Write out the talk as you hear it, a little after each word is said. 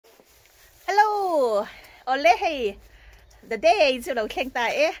ole hey the day chu lo thleng ta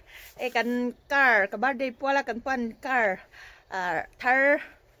e kan car ka birthday pawla kan pan car thar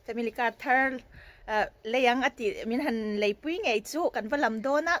family car thar leyang ati min han leipui ngei chu kan valam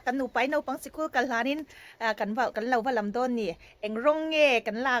dona kan nu pai no pang sikul kal hanin kan lo valam don ni engrong nge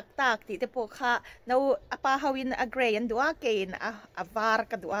kan lak tak ti te po kha no apa hawin agree an duwa kein a var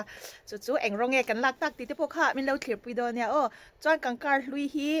ka duwa chu engrong nge kan lak tak ti te po kha min lo thlir pui don ya o chuan kan car lui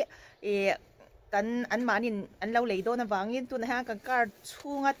hi kan an manin an lo lei don awangin tu na ha kan car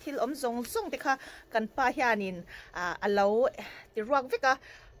chunga thil om zong te kha kan pa hianin a lo ti ruak veka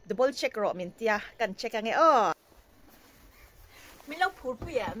double check ro min tia kan check ange min lo phur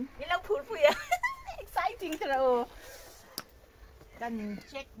puya exciting tro kan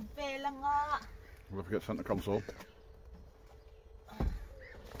check ve langa we'll forget Santa console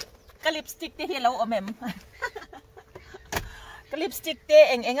ka lipstick te hi lo omem ka lipstick te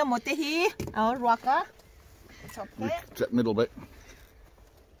eng mo te hi ruaka it's okay check middle bit.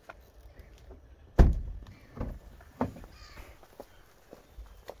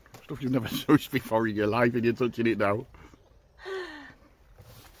 Stuff you've never touched before in your life and you're touching it now.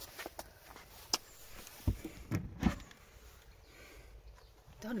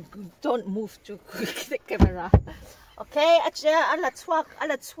 Don't move too quick the camera. Okay, actually ala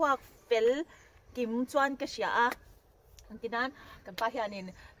chuak fel kim chuan ka sia antinan kan pa hianin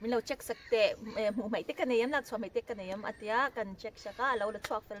min lo check sakte mu mai te kanayam la chwa mai te kanayam atia kan check saka lo la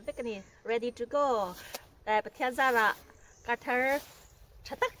chuak fel te kani ready to go pathian zara kathar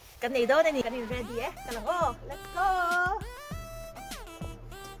chatak kan nei do ni kan ready kan let's go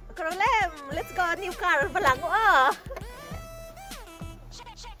Karolem let's go new car balang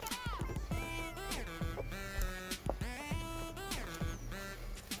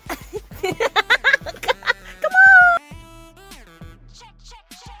come on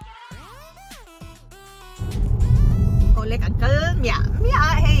olek uncle mia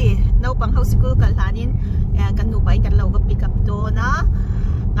hey no pang house school kal hanin kan nu bai kan lo ba pick up do na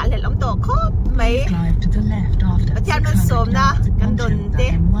ale lom to khop mai pathian man som na kan don te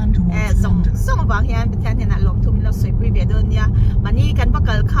song wang hian pathian hena lom thum lo soi pui ve don ya mani kan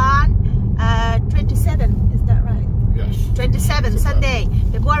bakal khan 27 is that right yes 27 Sunday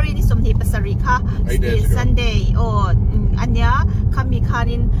February ni somni pasari kha Sunday anya kami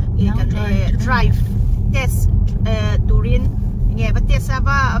khanin drive test durin nge va test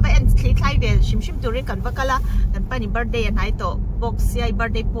ava en thli thlai ve shim durin kan vakala kan pani birthday an hai to box ya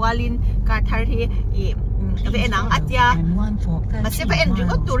birthday pualin car thar hi ve enang atia mase va en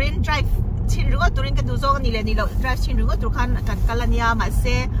ringo durin drive chin ringo durin kan du zo ni le ni lo drive chin ringo tur khan kan kalania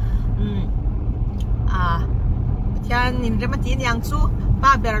mase thian in remati yang chu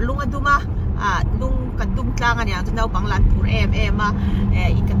ba ber lunga duma lung kan dum tlang ani ang nau banglan pur ma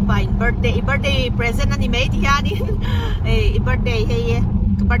I kan buy birthday present ani mai thiani birthday he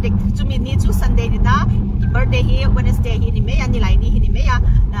birthday chu mi ni chu Sunday ni na birthday he Wednesday he ni mai ani lai ni ni mai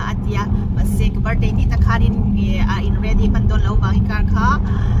na atia mase birthday ni ta khanin in ready man don lo bang kar kha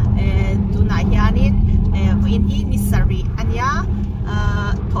tu na hianin in hi ni sari ania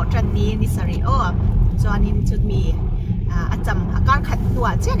thotran ni sari chuanin chu mi acham akar khat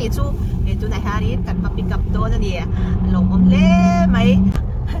tua cheni chu tu na harin kan ma pick up do na ni lom om le mai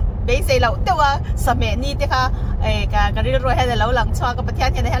be sei lo tewa same ni te kha ka ri ro ha lo lang chwa ka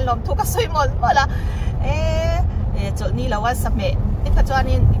pathian ne han lom thu ka soi mol wala chu ni lawa same te kha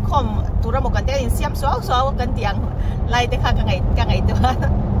chuanin khom tura mo kan te in siam so kan tiang lai te kha ka ngai tu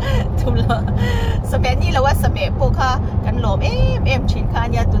tum lo same ni lawa same po kha kan lom em chin kha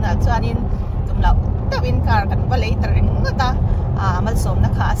nya tu na chuanin tum lo tawin kar kan balei taring ngata mal som na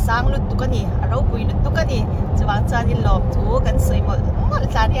kha sang lut tu kani aro pui lut tu kani chuwang chanin lom thu kan soi mol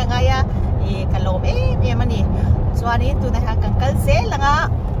tlan ya nga ya kan lom mani chuani tu na ha kan kal se langa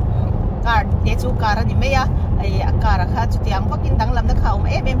kar te chu kar ani me ya kar kha chu tiang wakin dang lam na kha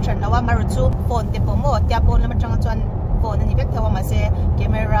than lawa maru chu phone te pomo tia pon lam tang chuan phone ani bek thawa ma se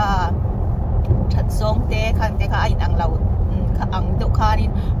camera that song te khan te kha ai ang lau ang do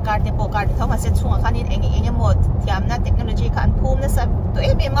khanin kar te po kar thoma se chunga khanin eng mod thiam na technology khan phum na sa to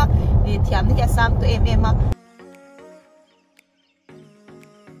ma thiam na ya sam to ma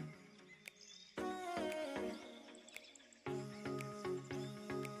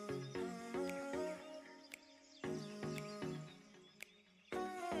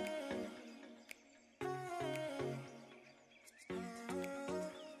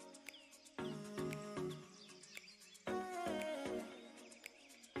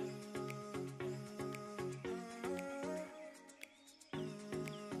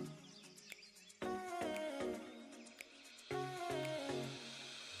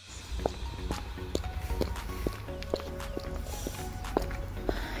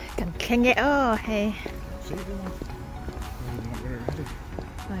khen nghe hey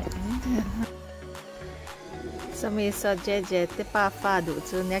so mi so je te pa fa du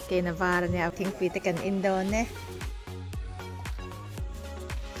chu ne ke na var ne au thing pi te kan indo ne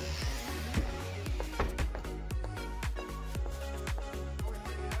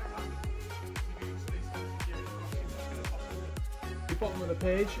Bottom of the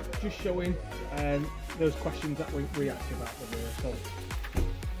page, just showing those questions that we asked about the rehearsal.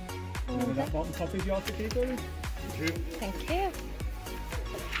 And that bottom copy is yours to keep, Lily? Thank you.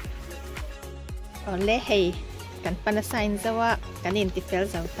 Ole hey, kan panasain zawa kanin ti fel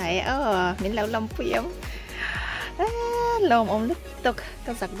zaw tay min law lam puyam lom om tok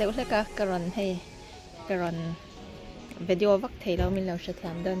ka sak deu le ka karon hey karon video vak thei lo min law sha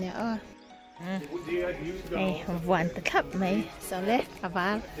tham don ya hey wan ta khap mai so le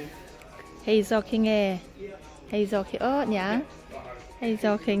aval hey zo khi nghe hey zo khi nhang hey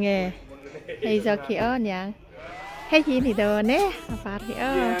zo khi nghe hey zo khi nhang hey gì thì đồ nè aval khi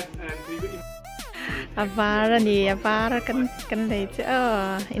avara ni avara kan lei chứ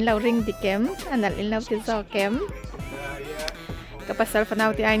in lau ring di kem anal in lau ti zo kem ka pasal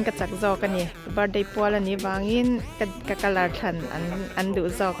fanau ti ain ka chak zo ka ni birthday pola ni wangin ka color than an du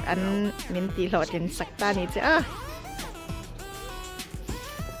zok an min ti lo tin sakta ni chứ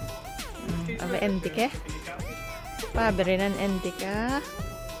ave endike pa berenan endika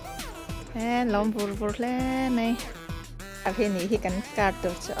lom bur le nei ave ni hi kan kar tu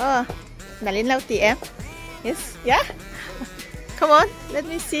chứ Nalin lau ti em. Yes, yeah. Come on, let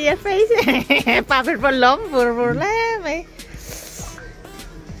me see your face. Pa ber bolom bur le mày.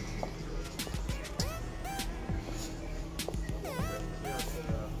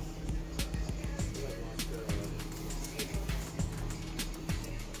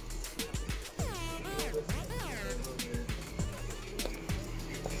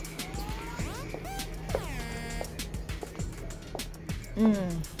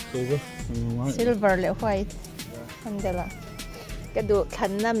 Silver le white. Alhamdulillah. Cái đồ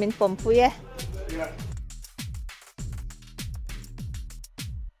khăn na mình pom pui á.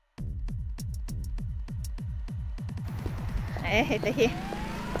 Hey đây hi.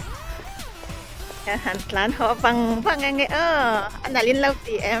 Hàn lan họ bằng anh ấy anh đã lên lâu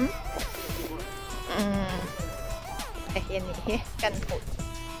thì em. Hiện hi căn hộ.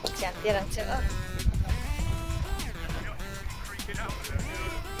 Chẳng tiền rằng chưa.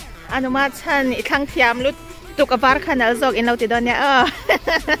 Ano ma chan ikhang thiam lut tuk avar khanal zok in lauti don ya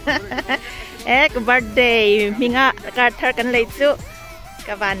ek birthday minga Carter kan lei chu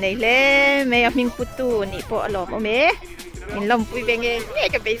ka van nei le me ming putu ni po lom o me min lom pui benge me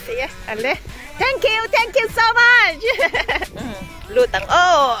ka be se ale thank you so much lutang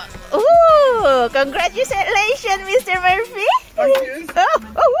congratulations Mr. Murphy. Thank you.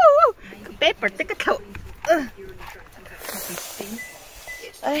 Paper take a coat.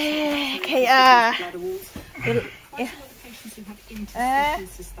 Okay,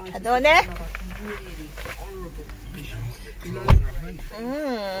 đâu nè?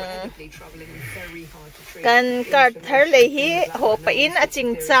 Kan Carter lấy hi hộp in ở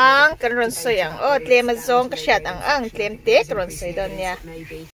chính trang kan ron soi ang tlem azong ka shot ang tlem te ron soi don ya.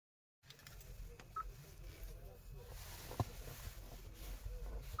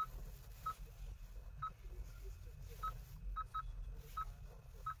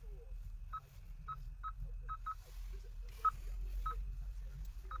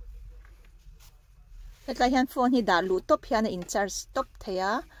 Hetlai hian phone hi da lu top hian in charge top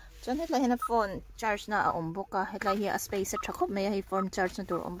theya chon hetlai hian phone charge na omboka hetlai hi a space thakop me hi phone charge na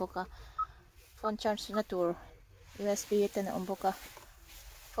tur omboka phone charge na tur USB ten omboka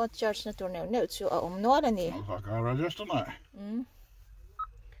phone charge na tur ne chu a om no ani Looks like already just done it.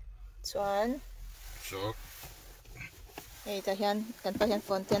 chuan So hey ta hian kan pa hian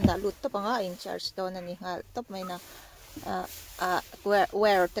phone ten da lu top anga in charge don ani ngal top mai na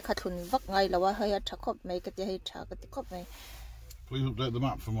where the kathun vak ngai lawa haya thakop mai ka te hei tha ka te khop mai. please update the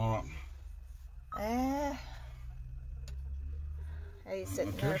map for more up. Hey set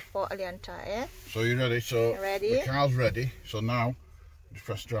for alianta So you ready? So ready? the car's ready. So now just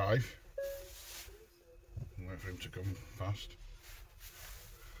press drive. Wait for him to come fast.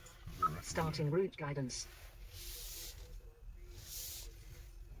 Starting route guidance.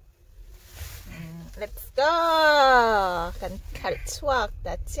 Let's go. Kan khat swak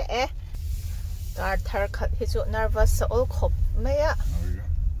that Carter khat hi chu nervous so all khop mai a. There we go.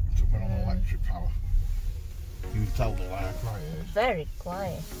 Took me on electric power. You can tell the wire quiet is. Very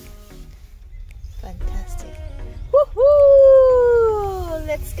quiet. Fantastic. Woohoo!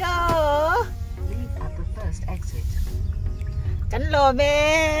 Let's go. Leave at the first exit. กันโลเ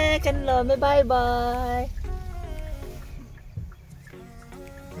ม่บายบาย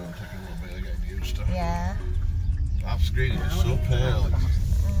Yeah. That screen is so pale.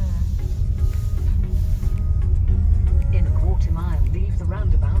 In a quarter mile, leave the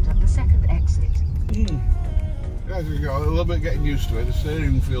roundabout at the second exit. Yeah, you got a little bit getting used to it. The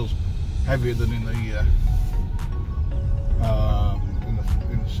steering feels heavier than in the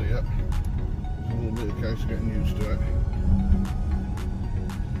Seat. There's a little bit of case of getting used to it.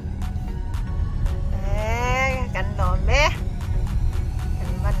 Cảnh lộn bé,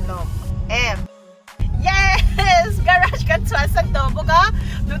 cảnh văn lộn em. Yes, garage kan chuan san to boka.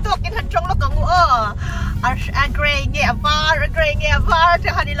 Du to kin han trong lo kang o. A grey nge var, te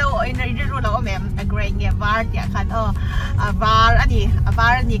hani lo in ri ru lo mem. A grey nge var ti khan o. A var ani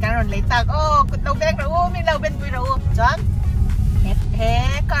kan ron lei tak o. Lo bek ro mi lo ben pui ro. Chan. He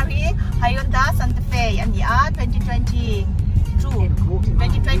kari Hyundai Santa Fe ani a 2022.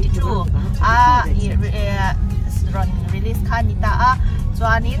 Ron release khan ni ta a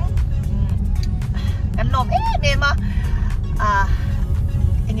chuaninกันลมเมมา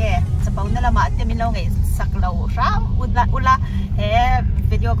เงี้ยจะเป่านั่นละมาเตมิโลไงสักเราซ้ำอุละ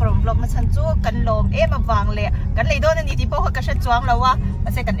วิดีโอกรมบล็อกมาชันจูกันลมมาวางเลยกันเลยโดนนี่ที่พวกเขากระชับจวงเราว่ามา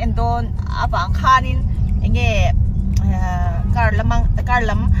ใช้กันโดนวางคานินเงี้ยการ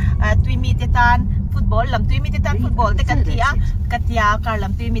ลำตุยมีเตตันฟุตบอลลำตุยมีเตตันฟุตบอลแต่กันที่การล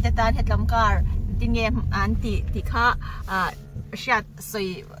ำตุยมีเตตันเห็ดลำการที่เงี้ยอันที่ข้าชัดสวย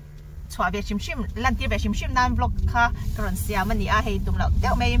ชัวเวชิมลันที่เวชิมนั่นบล็อกค่ะกรอนเสียมันนี่ให้ตุ่มเราเดี๋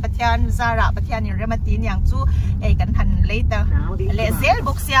ยวไม่ปะเทียนซาระปะเทียนนี่เรมาตีนอย่างจูกันทันเลยแต่เลเซล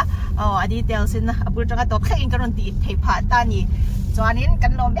บุกเสียอดีตเดลสินะบุตรก็ตบแค่อินกรอนตีให้ผ่านตานี่จวนนี้กั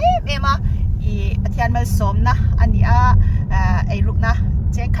นลมมาปะเทียนมาสมนะอันนี้ไอ้ลูกนะ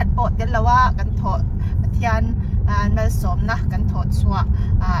เจ๊ขัดโปะเดี๋ยวเราว่ากันถอดปะเทียนมาสมนะกันถอดชัว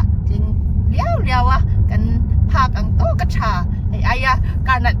จริงเลี้ยวกันพากันโตกระชาไอ้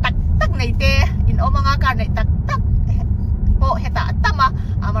การตักในเตอินโอมังการในตักโปเฮตาตั้ม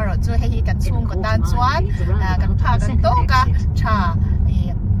มารอช่วยให้กันชุ่มกันตานชวนกันพากันโตกระชา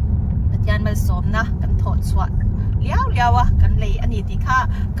ปะเทียนมาสมนะกันถอดชัวเลี้ยวกันเลยอันนี้ที่ข้า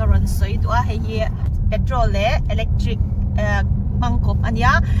กรอนสวยตัวให้เปโตรและอิเล็กทริกมังกบอันนี้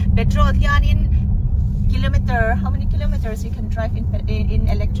เปโตรที่อันนี้kilometer how many kilometers you can drive in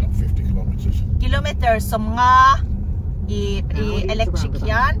electric 50 kilometers kilometers สมงาelectric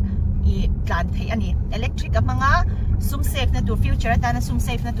ยันการที่อันนี้ electric กับมังซุ่มเซฟนะตัว future แต่นั่นซุ่มเซ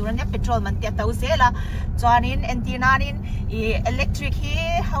ฟนะตัวนั้น petrol มันเตี้ยเท่าเสียละจวนนี้ antenna นี้ electric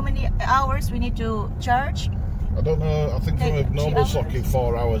how many hours we need to charge I don't know. I think from a normal socket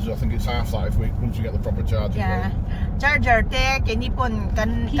 4 hours. I think it's half that if once we get the proper charger. Yeah. Charger แต่กันนี่ปนกัน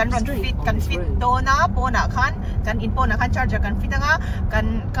รอนฟิตโตนะปนคันกันอินปนคัน charger กันฟิตนะกัน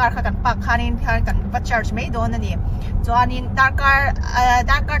การกันปักคันนี่กันวัด charge ไม่โดนนี่จวนนี้ดาร์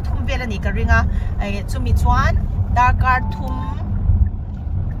การทุ่มเวลานี่กันริงจุมีจวนดาร์การทุ่ม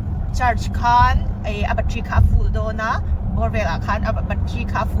charge คันแบตเตอรี่ค่า full โดนนะบริเวณคันแบตเตอรี่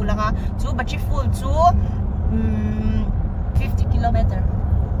ค่า full ละจูแบตเตอรี่ full จู50 kilometer.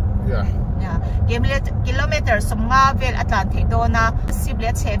 Yeah. Kilometer สมงาเวลอัตลันเทโดนะสิบเล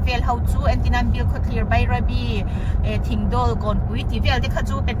เชเวลเฮาจูแอนตินันบิลคลียร์ไบรบีทิ้งโดลก่อนปุยที่เวลที่เขา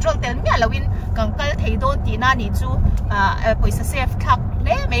จูเปโตรเตลเนี่ยเราวินกังกัลเทโดนตีน่านี่จูปุยเซฟทักเ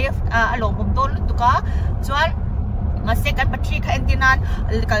ล่ไม่อารมณ์ผมโดนลุตุกะจวนมาเซกันบัตรค่ะแอนตินัน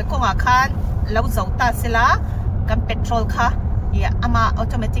กันคงอาคารเราจะตัดเสละกันเปโตรค่ะอามาอั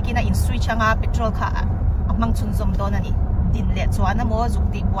ตโนมัติกินอินสวิตช์งาเปโตรค่ะมังชุนสมโดนนี่ดินเละจวนนะโมจุก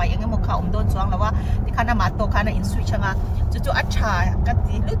ติบวยยังไงโมข่าวโดนจวงแล้วว่าที่ข้านามาโตข้านาอินสวิตช์งาจู่ๆอัจฉริยะกัน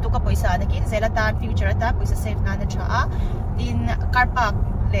ที่ลุตุกับปุยสาเด็กินเซลตาฟิวเจอร์ตาปุยเซฟนาเนชาดินคาร์ปัก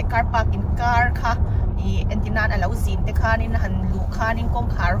เละคาร์ปักอินคาร์ค่ะแอนตินานอะไรอุซินเตข้านินหันลูกข้านินกง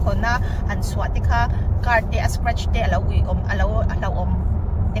คาร์คนน่ะหันสวัสดิค่ะคาร์เตอสครัชเตอะไรวิอมอะไรอม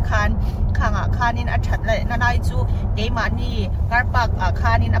เด็กขันข้างข้านินอัจฉริยะเลยนั่นไอ้จู่เกมันนี่คาร์ปักข้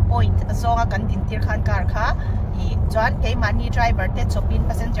านินพอยต์ส่งกันดินที่ขันคาร์ค่ะจวนเกมันนี่ driver เตจบิน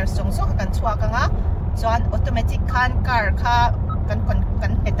passenger ส่งกันชัวร์กันจวน automatic ขันคาร์ค่ะกันเ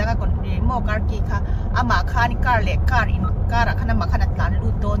ป็นตั้งกันรีโมทคาร์กี่ค่ะอามาขันคาร์เล็กคาร์อินคาร์ขันมาขันตันลู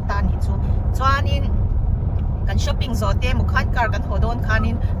ดโดนตานี่จู่จวนนี่กันช้อปปิ้งโซเตมุขันคาร์กันหัวโดนขัน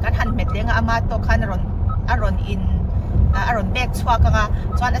นี่กันหันเม็ดเลี้ยงอามาโตขันอารอนอินอารอนแบกชัวร์กัน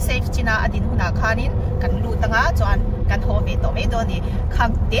จวนเซฟจีน่าอดินหุ่นขันนี่กันลูดตั้งจวนกันโฮเวโตไม่โดนนี่ขัง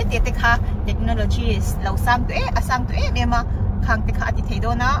เตะค่ะเทคโนโลยีเราสร้างตัวเองมาขังเตะค่ะอดีตโด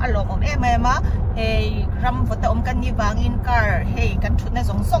นะอารมณ์มาเฮ้ยรำวัดอมกันนี่วางอินการ์เฮ้ยกันชุดใน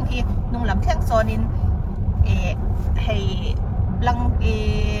ส่งที่นุ่งลำแข้งโซนินเฮ้ย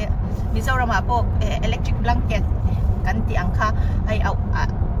Mizoram po electric blanket kan ti angka ay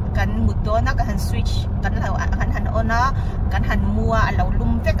kan muto na kan switch kan han ona kan han mua alaw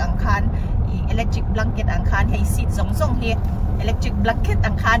lumvek angkan electric blanket angkan hay seat zong he electric blanket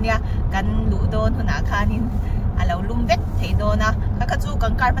angkan ya kan ludon huna kanin alaw lumvek thei do na kakaju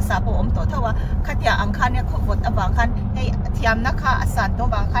kangkar pasa po to thawa khatya angkan ya khobot abangkan hey thiam na kha asan to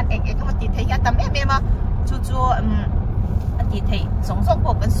bangkan ek mati thei ya tam ma chu thì thầy sống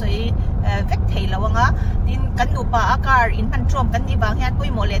bộ cái suy vết thầy là vâng á tin cắn nụ ba car in pan trom cắn đi vàng hẹn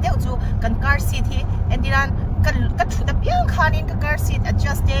quay mồ lệ theo chú cắn car seat thì em đi ran cắn chủ tập biếng khan in cái car seat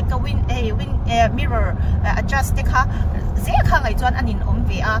adjust cái win mirror adjust cái dễ khang ấy chọn anh in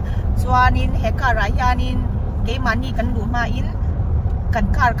về à chọn in hệ car ra in cái mani cắn đủ mà in cắn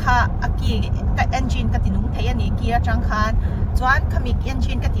car kha aki cái engine cái tin nung thấy anh ấy kia trang khan chọn kami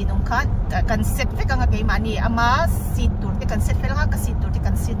engine cái tin nung khan cắn set với cái mani ama seat kan set fel nga ka seat tur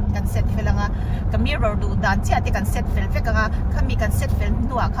kan set fel nga ka mirror du dan chia te kan set fel fe ka khami kan set fel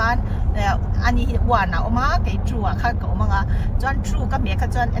nuwa khan ani wana oma ke truwa kha ka oma nga chuan true ka me kha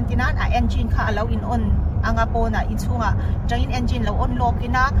chuan antinan a engine kha alo in on anga pona in chunga train engine lo on lock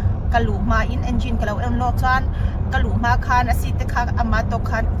ina kaluma in engine ka lo on lock chuan kaluma khan a seat te kha ama to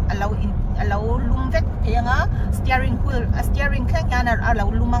khan alo lum vek thega steering wheel steering kha yana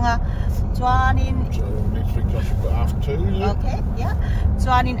alo lumanga chuan in okay, yeah.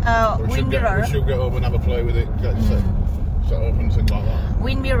 So I mean, wind mirror. We should get over and have a play with it. Get set up and things like that.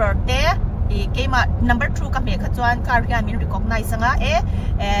 Wind mirror there. Game number 2 kami kacuan car kaya min recognize nga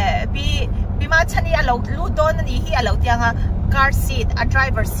pi ma chani alo ludon ni hi alo tianga car seat a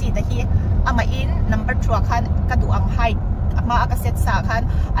driver seat hi ama in number 2 khan kadu ang height ama aka set sa khan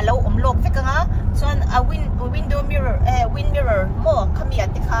alo omlok fe ka nga chuan a window mirror wind mirror mo kami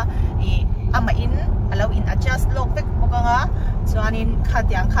atika ama in alo in adjust lock vek moka nga chuanin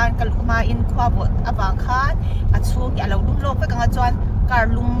khatyang khan kaluma in khwabot awang khan achung alo dum lock vek nga chuan car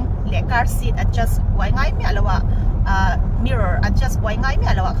lum le car seat adjust wai ngai mi alawa mirror adjust wai ngai mi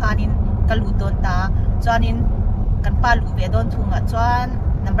alawa khanin kaludon ta chuanin kan pa lu ve don thunga chuan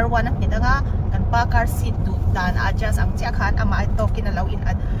number 1 a pedanga kan pa car seat du dan adjust ang chia khan ama tokin alo in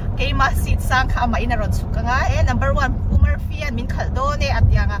keima seat sang kha ama in aron suka nga number 1 Umer fian min khal do ne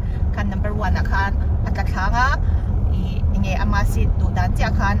atyanga kan number 1 a khan atakha nga nge ama seat du dan chia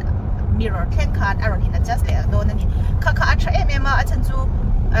khan mirror khen khan aron in adjust le do na ni kha atra ema achan chu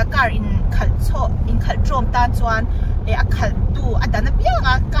car in khal trom tan chuan a khal tu adana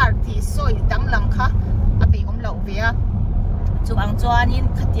pianga car ti soi dang lang kha ape om lo via chuang chuan in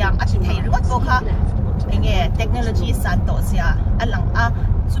khatyang a thi thei ruat bo kha nge technology san to sia alang a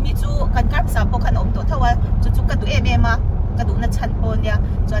chumi chu kan kar sa po khan om to thawa chu ka du ema ka du na chan po nya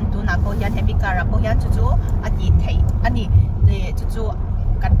chuan tu na ko hian heavy car po hian chu ati thei ani chu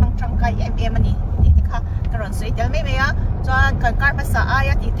kan mang tang kai em ani ti kha karon sei tel me ya chuan kan kar pa sa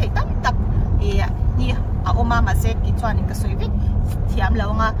aya ti thei tam tap ni a oma ma se ki chuan in ka soi vek thiam lo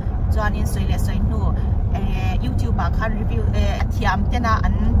nga chuan in soi le soi nu YouTube ba khan review thiam tena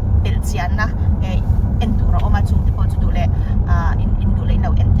an pel chian na en tu ro oma chung te po chu du le in du le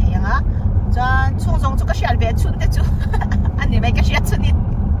no en thei nga chuan chung zong chu ka hrial ve chun te chu ani mai ka hriat chunit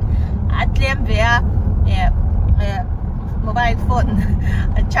atlem ve mobile phone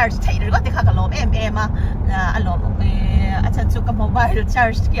charge thei ro te kha ka lom em alom acha chu ka mobile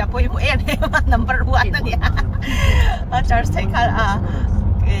charge kia poi mu em number 1 na ni charge thei kha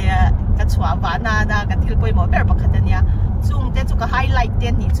ka chwa ba na ka thil poi mo ber pakhat ania chung te chu ka highlight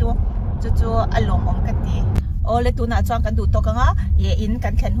ten ni chu alom om ka ti ole tu na chuan kan du to ka nga in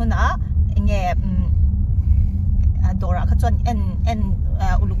kan thlen huna nge dora kha chuan en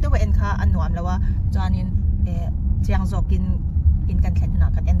uluk te wa en kha anwam lawa chuanin chiang zokin in kan thlen huna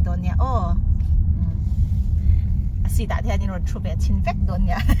kan en don nia si da the ni ro thru be chin vek don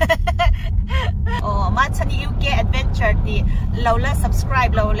nia ma chani UK adventure ti lo la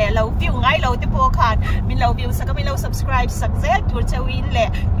subscribe lo le lo view ngai lo te po khan min lo view sa ka min lo subscribe sak zel tur chawin le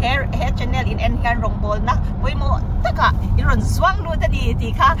hair channel in en hian rong bol na poi mo taka in ron swang lu ta di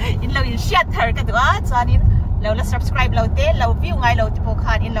ti kha in lo in share thar ka tu chanin lo la subscribe lo te lo view ngai lo te po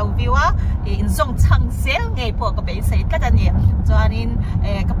khan in lo view in zong chang sel ngai po ka be sai ka ta ni chanin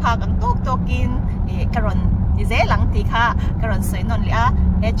ka phak ang tokin karon ni ze lang ti kha karon sei non lia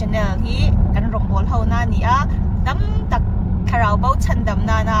channel hi kan rong bol ho na ni dam tak kharau bau chan dam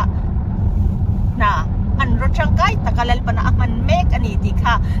na an ro chang kai takalal pana aman mek ani ti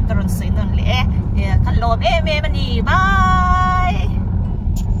kha karon sei non le kan lom mani bye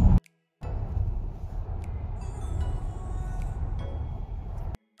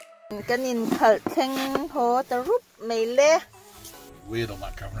kanin khal theng ho tarup mai le weird on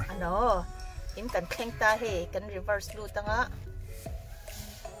that camera. Ano, in kan keng ta he, kan reverse lu tanga.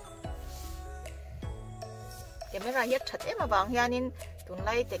 Camera hiat chat em awang hianin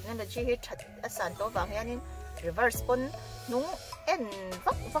tunlai technology hi chat asan to wang hianin reverse pon nung en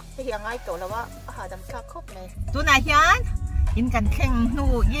vak te hiangai to lawa hadam tha khop mai. Tuna hian in kan keng nu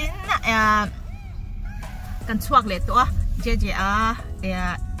in kan chuak le to je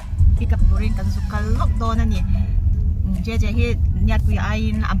pick up during kan sukal lok do na ni je hi nyat pi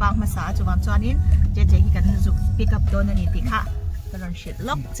ain abang masa chuwang chuanin je hi kan zuk pick up do na ni ti kha kan shit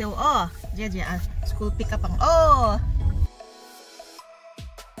lok cheu je school pick up ang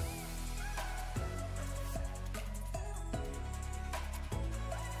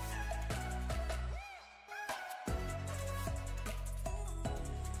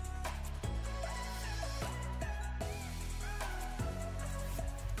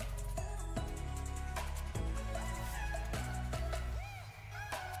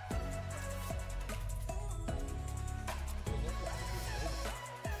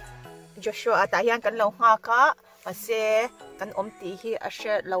Joshua atayan kan lo nga ka ase kan omti hi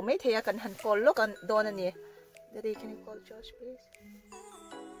ashe lo mai theya kan han call lo kan don ani. Daddy, can you call Josh please?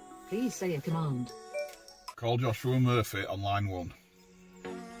 Please say a command. Call Joshua Murphy on line 1.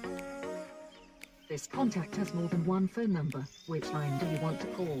 This contact has more than one phone number. Which line do you want to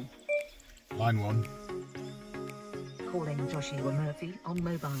call? Line 1. Calling Joshua Murphy on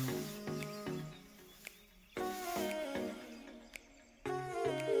mobile.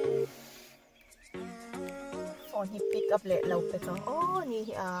 He pick up le lo pe kang ni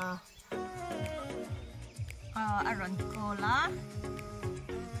aron kola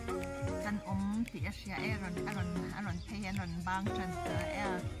kan ti asya aron pe aron bang tran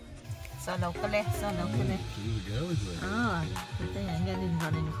so lo ko le te yan ga din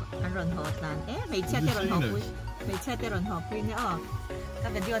aron ho tlan mei cha te ron ho pui ne ta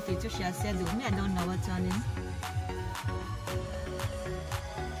ga dio ti chu sha se du me don't know what on in.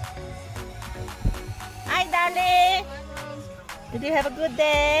 Hi, darling. Did you have a good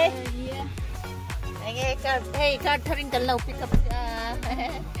day? Yeah. Hey, car turning the low pick up.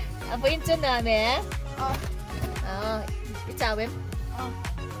 Apa itu nama? Chào em.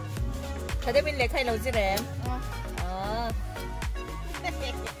 Thấy mình lấy khai lâu chứ em.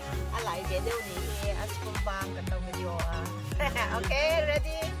 Anh lại để đâu nè, anh cũng bang cần đâu video. Okay,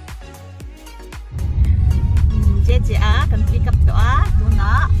 ready? Jadi kan pick up doa,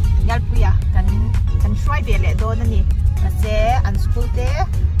 tuna, galpuya kan try bele do na ni. Kasi an school te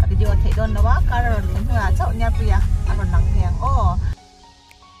video thei don lawa karon kan nga chau galpuya aron nang heng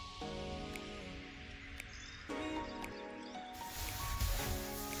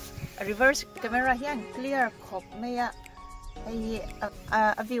reverse camera hian clear khop meya ai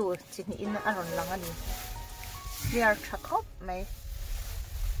a view chin in aron lang ani clear khop mai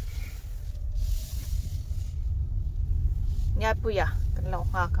nya puya kan lo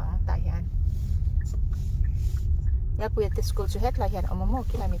ha kang ta hian nya puya te school chu het la hian amamo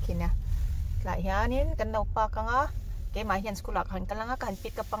kilami kina la hianin kan lo pa kanga ke ma hian school kan kalanga kan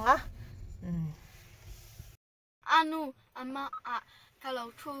pick up anga Anu ama kalau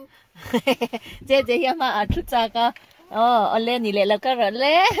tu je hian ma thu cha ka ole ni le la ka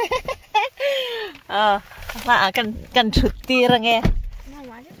le ma kan chutti range no,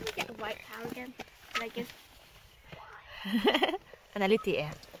 why did we get a white cow again? Like it's analiti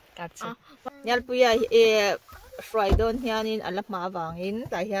katsu nyal puya Friday hianin alap ma awangin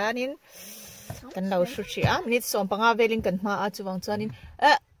ta hianin kan lo shuchi minute som panga veling kan ma chuwang chuanin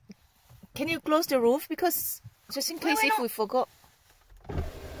can you close the roof because just in case if we forgot.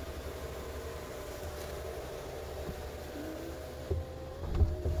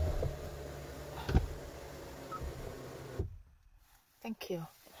 Thank you.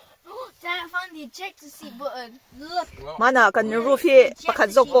 Dad, I found the ejector seat button. Look. Mana kan roof hi pakhat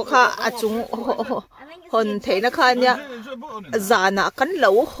zok ko kha achung hon theina kha nya zana kan lo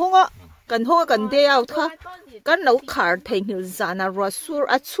honga kan de out kha kan lo khar thein zana rasur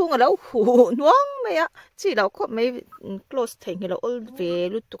achung lo hu nuang meya chi lo kho mai close thein lo all ve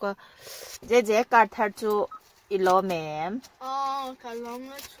lu tuka je kar thar chu ilo mem Kalong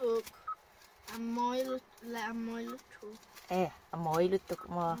took a mile took. Amoy lutuk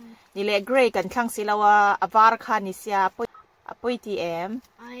mo nile gray kan thlang silawa avar kha ni sia apoi tm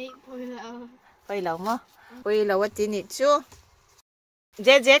Ai poi law mo poi law ti ni chu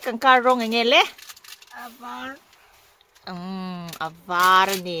je kan ka rong ngele avar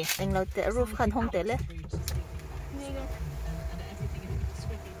ni teng lo te roof khan hong te le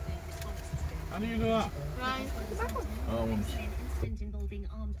How do you do that?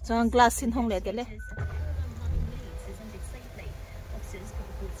 Chang glass sin hong le te le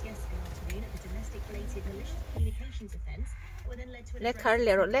let car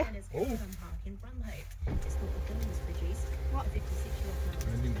lero le. Oh.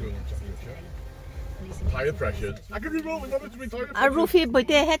 Tire pressure. I can remote with to be tire pressure. Rufi boy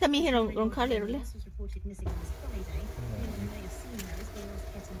te he tami he rong car lero le.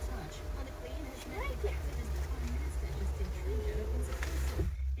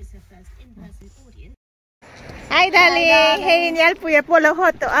 Hi darling, hey nyal puya polo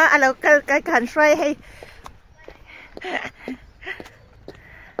hoto alo kal kan try hey.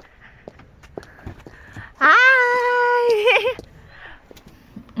 Hi.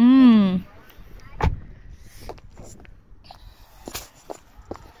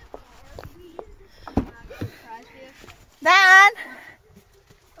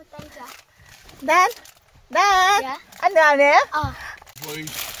 Dan. Dan. Yeah. Ano nè?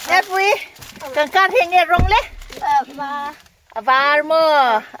 Please. Nè pui. Kan he nghe rong le. Và Var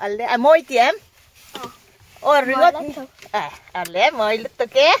mo. Ale moi tiệm. Ringot. Ale moi luto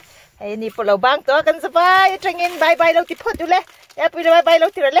ke. Ay ni polo bang to kan sabay. Trangin bye bye lo tipot ule. Ya pui bye bye lo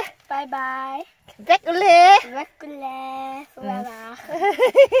tirale. bye bye. Vek ule. Rekule. Forever.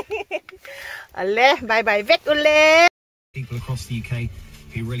 Ale bye bye vek ule. People across the UK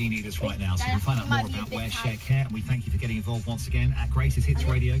who really need us right now. So you can find out more about Where Share Care, and we thank you for getting involved once again at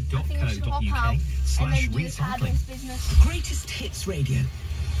greatesthitsradio.co.uk/recycling. Greatest Hits Radio.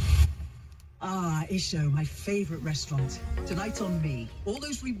 Ah, Isho, my favourite restaurant. Tonight on me. All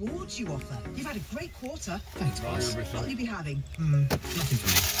those rewards you offer. You've had a great quarter. Thanks, boss. What will you be having? Nothing for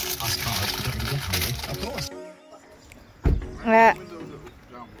me. Us cards, we don't really get hungry. Of course.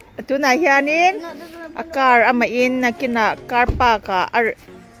 Tu na hianin akar amain na kina karpa ka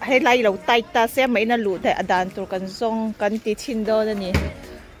hay lai lo tai ta se mai na lu the adan tur kan song kan ti chin do na ni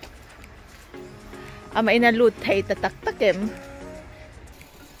amain na lu thei ta tak takem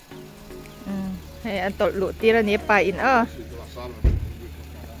hay an tol lu ti ra ni pa in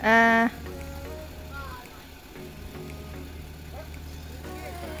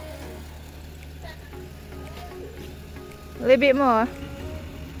little bit more.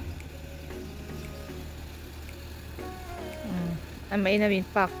 Anh mấy nó bị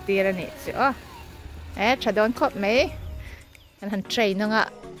bạc tia ra nè, sữa, chả đón cọp mấy, anh hành train nó ngạ,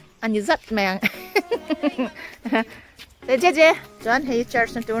 anh như rất mèng, thế chứ, cho anh hay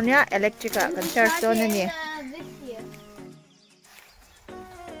charge nó tuôn nhá, electric à, cần charge tuôn này nè.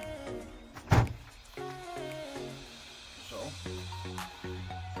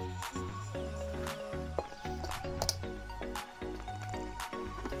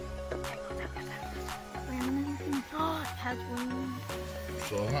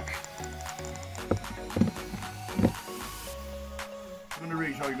 So that. I'm going to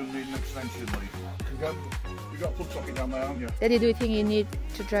reach how you're going to need an extension lead. You've got a plug socket down there, haven't you? Daddy, do you think you need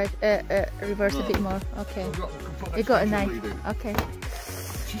to drive, reverse a bit more? Okay. You got a knife. Okay.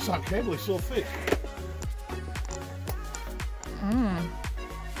 It's just that cable is so thick.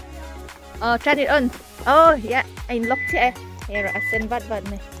 Oh, turn it on. Oh, yeah. I locked it. Here, I send bad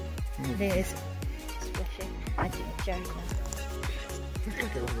me. This is I think charge now.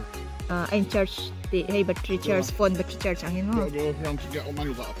 I'm charge the hey battery charge phone battery charge ang mo. To get all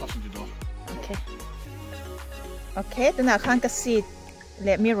manuals out of passenger door. Okay. Okay, tu na kan ka seat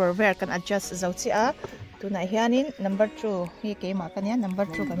le mirror where can adjust zau chi a. Tu na hianin number 2. Hi ke ma kan ya number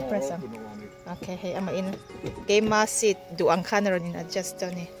 2 kan press am. Okay, hey ama in game ma seat du ang kan ron in adjust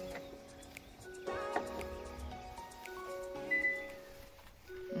to ni.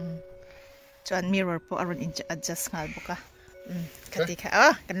 Chuan mirror po aron in adjust ngal buka.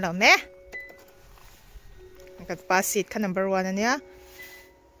 Katika kan lo me. Kan pa seat kan number 1 na niya.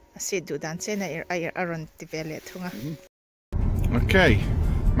 Seat do dan se na aron develop tunga. Okay,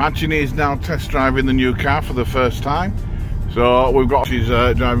 Magini is now test driving the new car for the first time. So we've got she's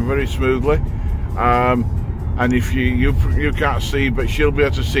driving very smoothly. And if you can't see, but she'll be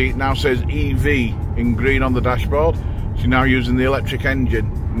able to see, it now says EV in green on the dashboard. She's now using the electric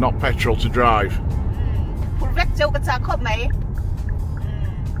engine, not petrol, to drive.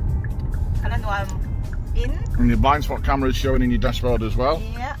 And your blind spot camera is showing in your dashboard as well.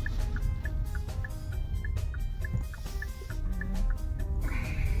 Yeah.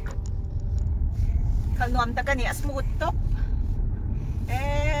 Kalnuam ta kani smooth to.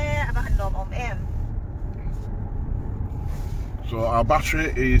 Abahan lom em. So our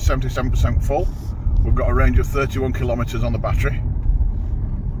battery is 77% full. We've got a range of 31 kilometers on the battery.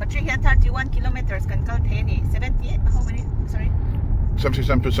 Battery here 31 kilometers can count any 70. How many? Sorry.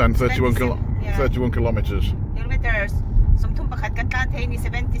 77%, 31 kilometers. Kilometers. Sumtum pakat kan count any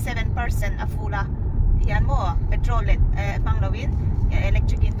 77% afula. Diyan mo petrol panglawin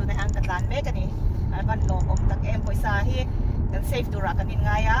electric into na hang katlan me kani. Aban lom tak em poisa hi Can save to ra kanin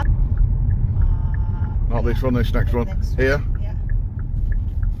nga ya. Not this one, this next one. Here? Yeah.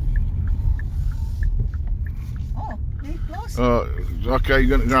 Oh, very close. Okay,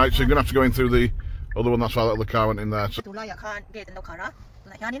 right, so you're going to have to go in through the other one, that's why that other car went in there. So. Tula ya kan gate no kara.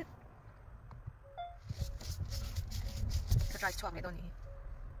 Tuna yanin. Ka drive chuak me doni.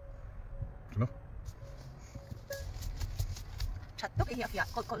 No? Chat tok iya ya.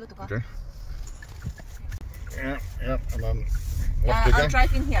 Kol lu tu ka. Okay. Yeah, and then Yeah, left again. I'll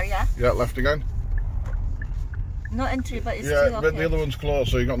drive in here, yeah. Yeah, left again. No entry, but it's Yeah, still okay. but the other one's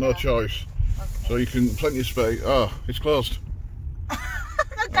closed, so you've got no choice. Okay. So you can plenty of space. Oh, it's closed.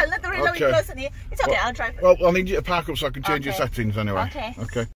 Okay. It's okay, I'll drive. Well, I need you to park up so I can change your Okay. settings anyway. Okay.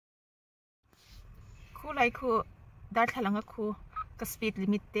 Okay. Ku lai ku dar thalang ku ka speed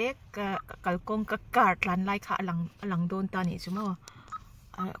limit te ka kalkong ka car tlan lai kha alang don ta ni chumo.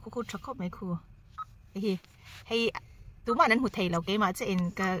 Ku thakop mai ku. Hey tu ma nan hu thei lo ke ma che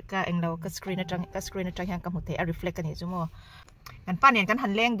in ka eng lo ka screen atang yang ka hu thei a reflect kan ni chumo. Kan pan yen kan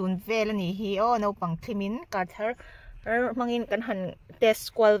han leng dun vel ni hi o no pang thimin ka thar mangin kan han test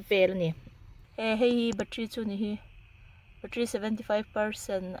squal vel ni. Hey battery chu ni hi. Battery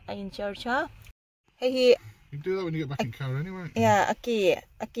 75% I in charge ha. Hey You can do that when you get back in car anyway. yeah,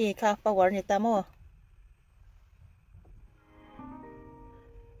 aki ka power ni tamo.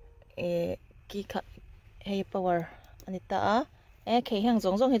 Ki ka hey power anita kay hang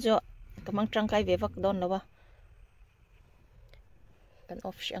zong he jo kamang trang kai ve vak don lawa. Kan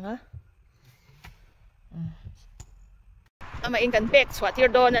off siya nga. Ama in kan back swat here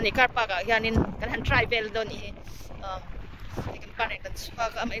don ani car park yanin kan han travel don ni. Kan pan kan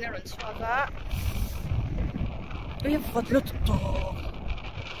swag ama ina ron swaga. Uy, what lot to.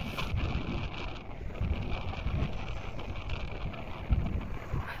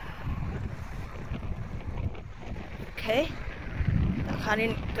 Okay.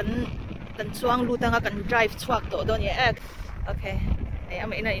 Kanin kan suang lutang kan drive swag to don ye ek. Okay. Ay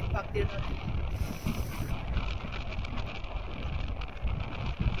ama ina impact din don.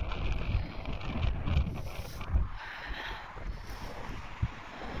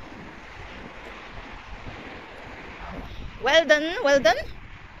 Well done.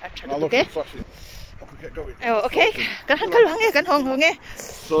 Okay. Oh, okay. Kan hong.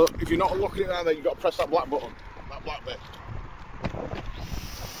 So if you're not looking at that, then you've got to press that black button. That black bit.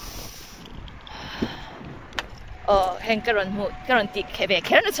 Oh, hang karon tik kebe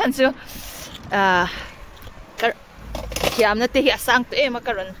karon chansu. Kiam na te hi asang to e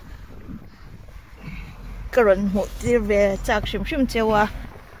makaron. Karon mo tirve chak shim chewa.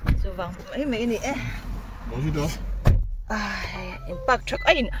 So wang mai ni What's you done? Impact truck.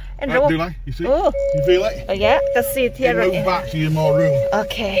 And Right, do like, you see? Oh. You feel it? Oh yeah, can see it here. Move back to your more room.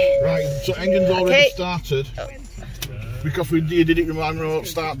 Okay. Right, so engine's already Okay. started. Because you did it with my remote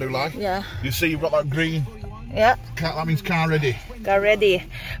start, do like? Yeah. You see you've got that green. Yeah. That means car ready. Car ready.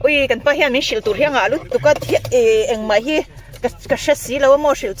 Uy, kan pa hian mi shil tur hiang alu tukat eng mai hi ka chassis lo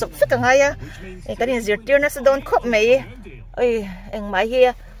mo shil chok fik nga ya. Kan in zir tir na sa don khop mai. Uy, eng mai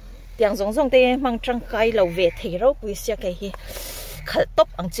hi tiang zong te mang trang kai lo ve thei ro pui sia kai hi. Khal top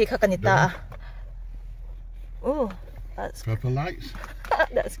ang chi kha kanita. Oh, that's Purple lights.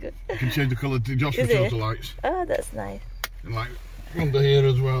 that's good. You can change the colour to just for Is it? filter lights. Oh, that's nice. And like under here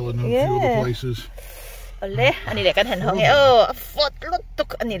as well and a few other Yeah. places. Ole, ani le kan han hong oh, fot lot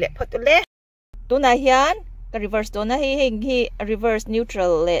tuk ani le phot le. Tu na hian ka reverse do na hi reverse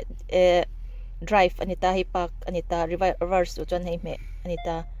neutral le drive anita hi park anita reverse tu chon hi me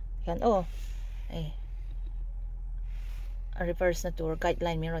anita kan oh. A reverse na tour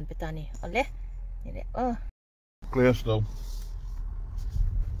guideline meron petani. Ole. Ni le oh. Clear still.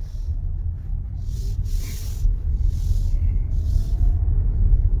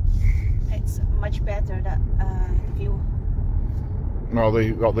 It's much better that view. No,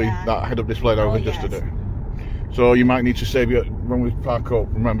 they got that head-up display that we just yes. did it. So you might need to save your, when we park up,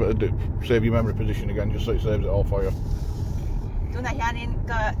 remember to save your memory position again, just so it saves it all for you. Tu na hianin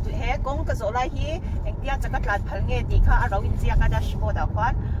ka he kong ka zo lai hi eng tia cha ka tlan phal nge ti kha aro in sia ka dashboard a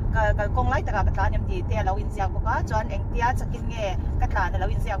kwan ka kong lai ta ka tlan em ti te lo in sia ko ka chuan eng tia cha kin nge ka tlan lo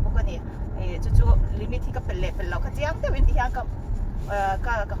in sia ko ka ni chu limit hi ka pel lo ka chiang te win ti hian ka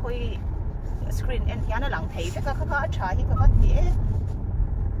hoi screen en hian a lang thei te ka tha hi ka kan ti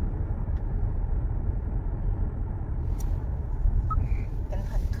kan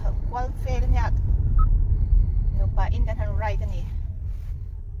han ka kwal fel nya no pa in kan han right ani.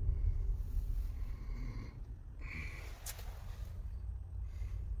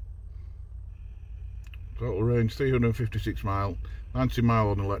 Total range 356 mile, 90 mile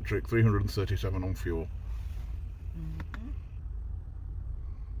on electric, 337 on fuel.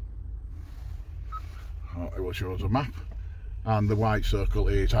 it will show us a map, and the white circle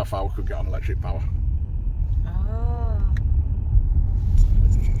is how far we could get on electric power. Oh.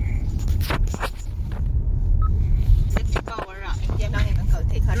 Electric power,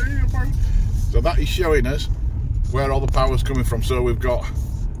 so that is showing us where all the power is coming from. So we've got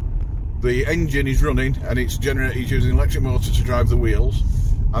the engine is running and it's using an electric motor to drive the wheels,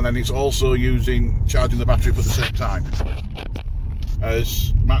 and then it's also charging the battery up at the same time.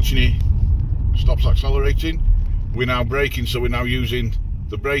 As Machini stops accelerating, we're now braking, so we're now using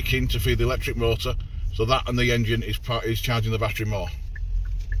the braking to feed the electric motor, so that and the engine is charging the battery more.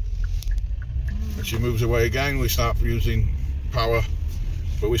 As she moves away again, we start using power,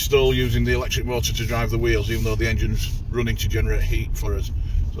 but we're still using the electric motor to drive the wheels, even though the engine's running to generate heat for us.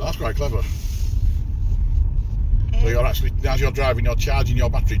 So that's quite clever. So you're actually, as you're driving, you're charging your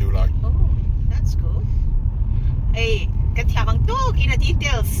battery, do right? Oh, that's cool. Hey, cái theo bằng tốt in the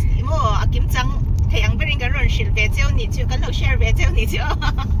details. Mo, Kim Chang thầy anh bring cái run ship về châu ni chứ, cái lâu share về châu ni chứ.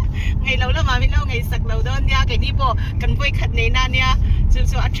 Ngày lâu là mà mình lâu ngày sạc lâu đó nha, cái đi bộ cần vui khát này na nha, chứ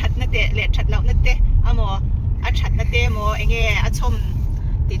ăn chặt nát tệ, lệ chặt lâu nát tệ, mo ăn chặt nát tệ mo anh nghe ăn chôm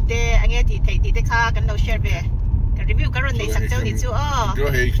tệ, anh nghe thầy tệ khá cần lâu share về. Review cái run này sạc châu ni chứ.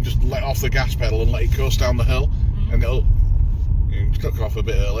 Go here, you can just let off the gas pedal and let it coast down the hill, and it'll. You took off a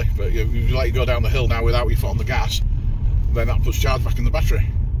bit early, but if you let it go down the hill now without your foot on the gas, then that puts charge back in the battery.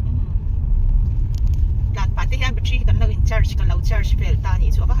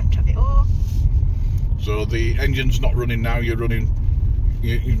 So the engine's not running now, you're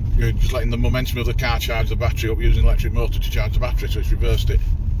just letting the momentum of the car charge the battery up using electric motor to charge the battery, so it's reversed it.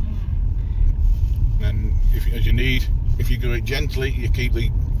 And if you go it gently, you keep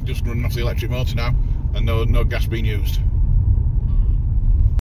just running off the electric motor now, and no gas being used.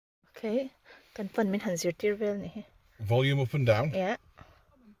 Okay, can fun min hanzir tirvel ni. Volume up and down. Yeah.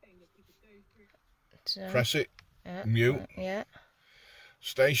 Press it. Yeah. Mute. Yeah.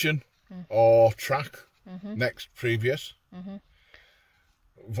 Station or track. Next, previous.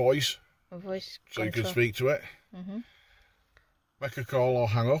 Voice. Voice. So control. you can speak to it. Make a call or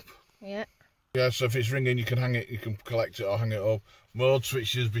hang up. Yeah. Yeah. So if it's ringing, you can hang it. You can collect it or hang it up. Mode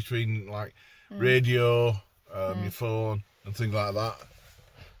switches between like radio, your phone, and things like that.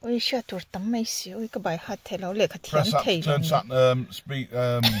 Oi, shut your tummy, see. Oi, goodbye. Hot hello, like a Press that, turn sat speak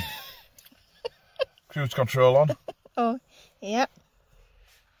cruise control on. Oh, yeah.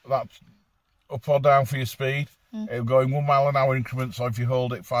 That's up or down for your speed. It'll go in 1 mile an hour increments, so if you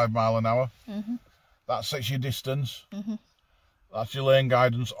hold it 5 mile an hour. That sets your distance. That's your lane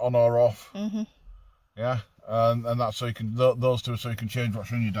guidance on or off. Yeah, and that's so you can those two, so you can change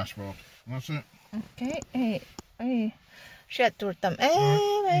what's on your dashboard. And that's it. Okay. Hey. Shut your thumb.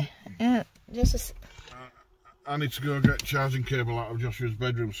 Yeah, just. I need to go get charging cable out of Joshua's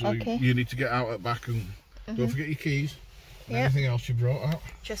bedroom, so you need to get out at back and don't forget your keys and anything else you brought out.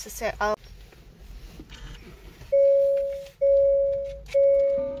 Just a sec. I'll.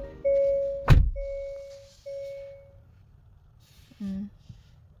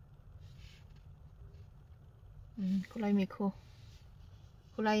 Kulay mi ko.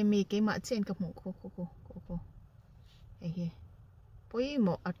 Kulay mi kay ma chen ka mo ko. Hey. Poi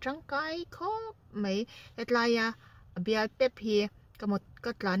mo atang kai ko may etlaya bial pep hi kamot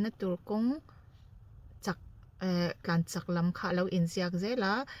katlan na turkong chak kan chak lam kha lo in ziak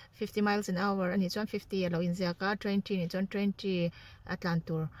zela 50 miles an hour ani chuan 50 lo in ziaka 20 ni chuan 20 atlan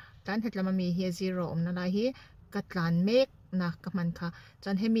tur tan hetlam mi hi 0 omna la hi katlan mek na kaman kha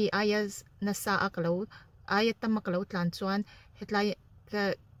chuan hemi ayas na sa akalo ayat tamakalo tlan chuan hetlai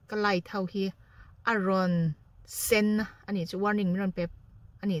ka light how hi aron sen ani chu warning miron pep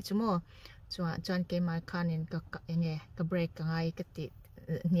ani chu mo chuan ke mal khanin ka enge ka break ka ngai ka ti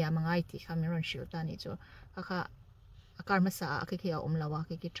nia mangai ti kha miron shil ta ni chu kha akar masa akhi omlawa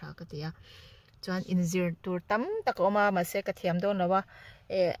ki tha ka tia chuan inzir tur tam takoma ma se ka thiam don lawa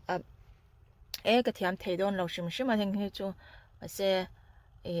ka thiam thei don lo shim ma heng he chu ma se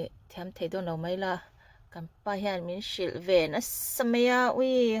thiam thei don lo mai la kan pa hian min shil ve na samaya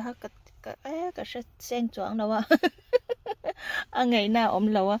ui ha ka seng chuang lawa angai na om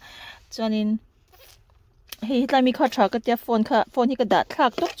lawa chuanin hi tlai mi kha tha ka tia phone hi ka da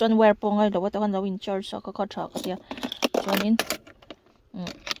thak tok chuan wire pongai lawa ta kan lo in charge so ka kha tha ka tia chuanin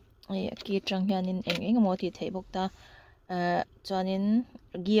ki tang hianin eng mo ti thei bok ta chuanin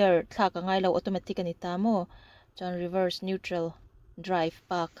gear thak ka ngai lo automatic ani ta mo chuan reverse neutral drive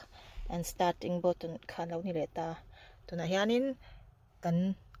park and starting button khan lo ni le ta tuna hianin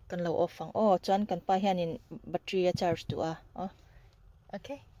kan lo off ang chuan kan pa hianin battery a charge tu a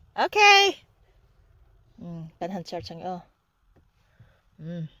okay kan han charge ang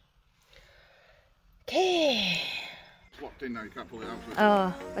Swapped in now, you can't pull it out.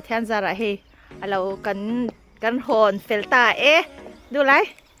 ประเทศจะอะไรเรากันโหนเฟลตาดูไร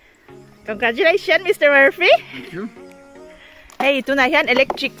Congratulations Mr. Murphy Thank you. Hey tu na hian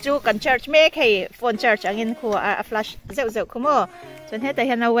electric chu kan charge mek hey phone charge angin khu a flash zeu khumo chon he ta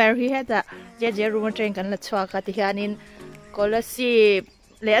hian aware hi he ta je room train kan la chwa ka ti hianin kolasi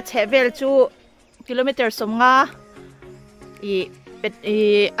le a chevel chu kilometer somnga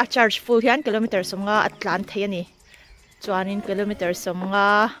a charge full hian kilometer somnga atlan thei ani chuanin kilometer somnga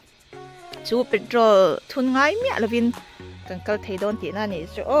chu petrol thun ngai mi alovin kan kal thei don ti na ni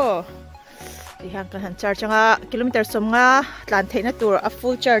chu thì hàng kan han charge nga kilometer som nga tlan theina tur a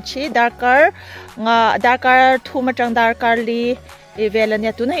full charge hi darkar thuma tang darkar li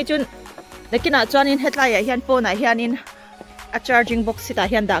velania tun hei chun lekina chuanin headlight a hian phone a hianin a charging box sita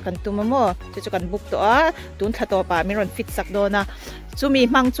hian da kan tumamo chu kan book to a tun thlato pa miron fit sak do na chumi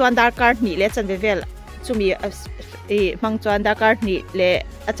mang chuan darkar ni le chan vel chumi mang chuan darkar ni le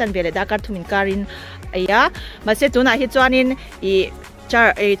a chan vel darkar thumin karin aya ma se tuna hi chuanin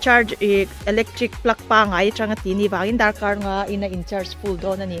charge electric plug pa ngai changa tini wangin darkar nga in charge full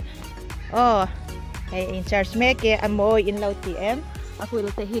do na ni hey in charge me ke amo in lo tm aku lo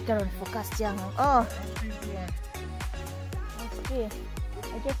te hi karon focus chang okay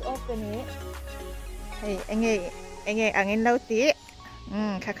I just open it hey enge angin lo ti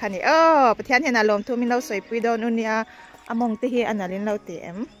khakhani pathian hena lom thu min lo soi pui do nunia among te hi analin lo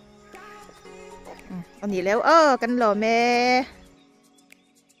tm ani lew kan lo me